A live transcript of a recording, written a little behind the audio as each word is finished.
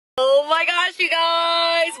gosh, you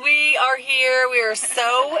guys, we are here. We are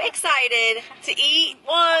so excited to eat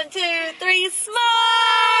 1, 2, 3 s'mores!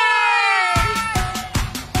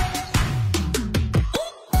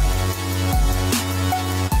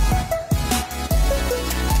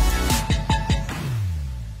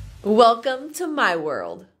 Welcome to my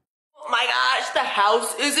world. Oh my gosh, the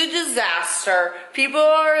house is a disaster. People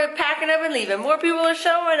are packing up and leaving. More people are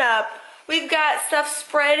showing up. We've got stuff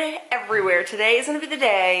spread everywhere. Today is going to be the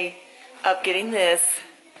day of getting this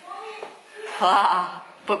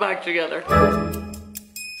put back together.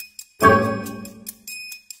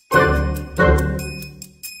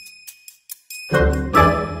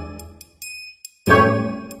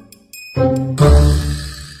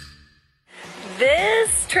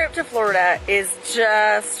 This trip to Florida is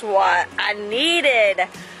just what I needed.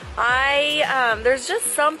 There's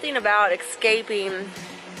just something about escaping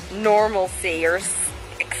normalcy or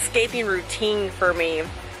escaping routine for me.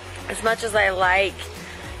 As much as I like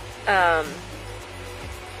a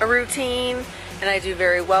routine and I do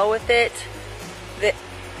very well with it, that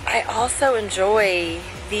I also enjoy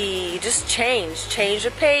the just change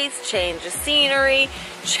of pace, change of scenery,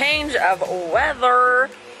 change of weather.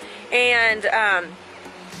 And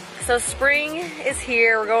so spring is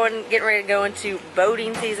here. We're getting ready to go into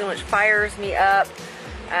boating season, which fires me up.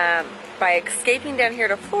 By escaping down here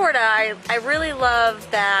to Florida, I really love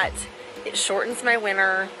that it shortens my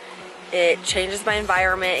winter. It changes my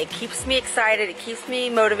environment. It keeps me excited. It keeps me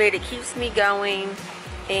motivated. It keeps me going.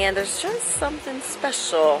 And there's just something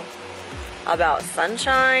special about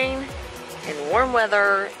sunshine and warm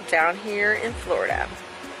weather down here in Florida.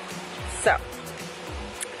 So,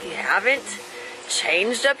 if you haven't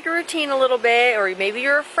changed up your routine a little bit, or maybe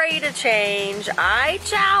you're afraid to change, I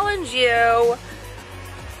challenge you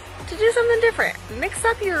to do something different. Mix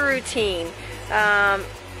up your routine.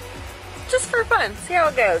 Just for fun. See how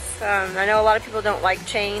it goes. I know a lot of people don't like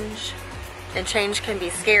change, and change can be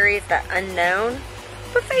scary. It's that unknown.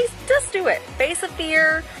 But just do it. Face a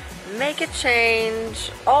fear, make a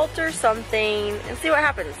change, alter something, and see what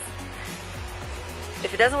happens.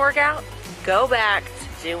 If it doesn't work out, go back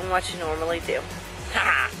to doing what you normally do.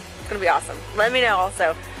 It's gonna be awesome. Let me know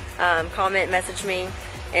also. Comment, message me,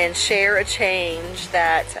 and share a change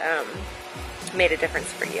that made a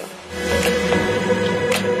difference for you.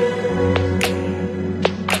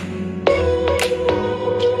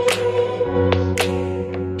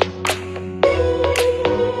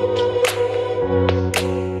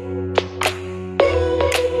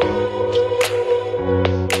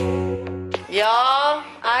 Y'all,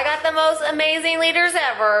 I got the most amazing leaders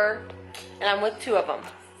ever, and I'm with 2 of them.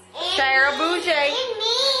 Shira Boucher, and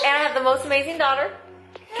I have the most amazing daughter,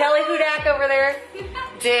 Kelly Hudak over there.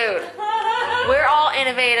 Dude, we're all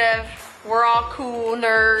innovative. We're all cool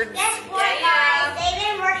nerds. Guess what, guys? They've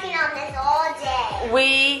been working on this all day.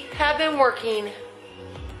 We have been working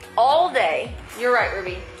all day. You're right,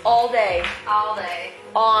 Ruby. All day. All day.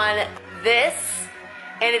 On this.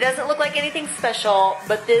 And it doesn't look like anything special,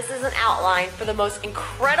 but this is an outline for the most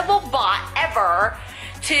incredible bot ever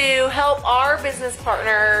to help our business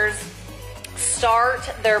partners start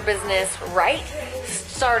their business right,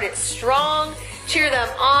 start it strong, cheer them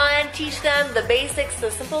on, teach them the basics,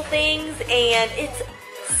 the simple things, and it's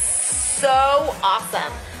so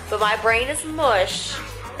awesome. But my brain is mush,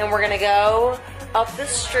 and we're gonna go up the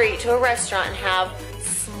street to a restaurant and have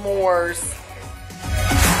s'mores.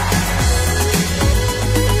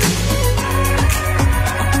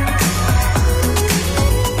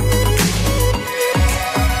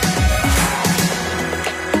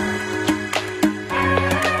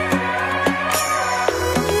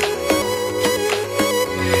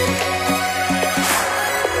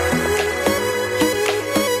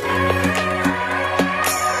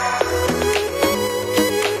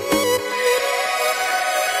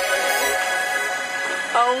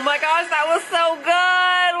 Oh my gosh, that was so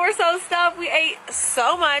good. We're so stuffed. We ate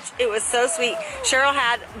so much. It was so sweet. Cheryl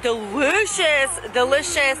had delicious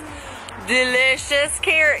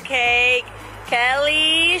carrot cake.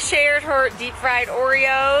 Kelly shared her deep fried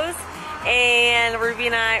Oreos, and Ruby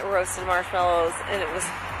and I roasted marshmallows, and it was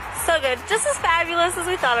so good. Just as fabulous as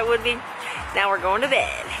we thought it would be. Now we're going to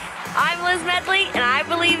bed. I'm Liz Medley, and I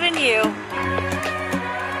believe in you.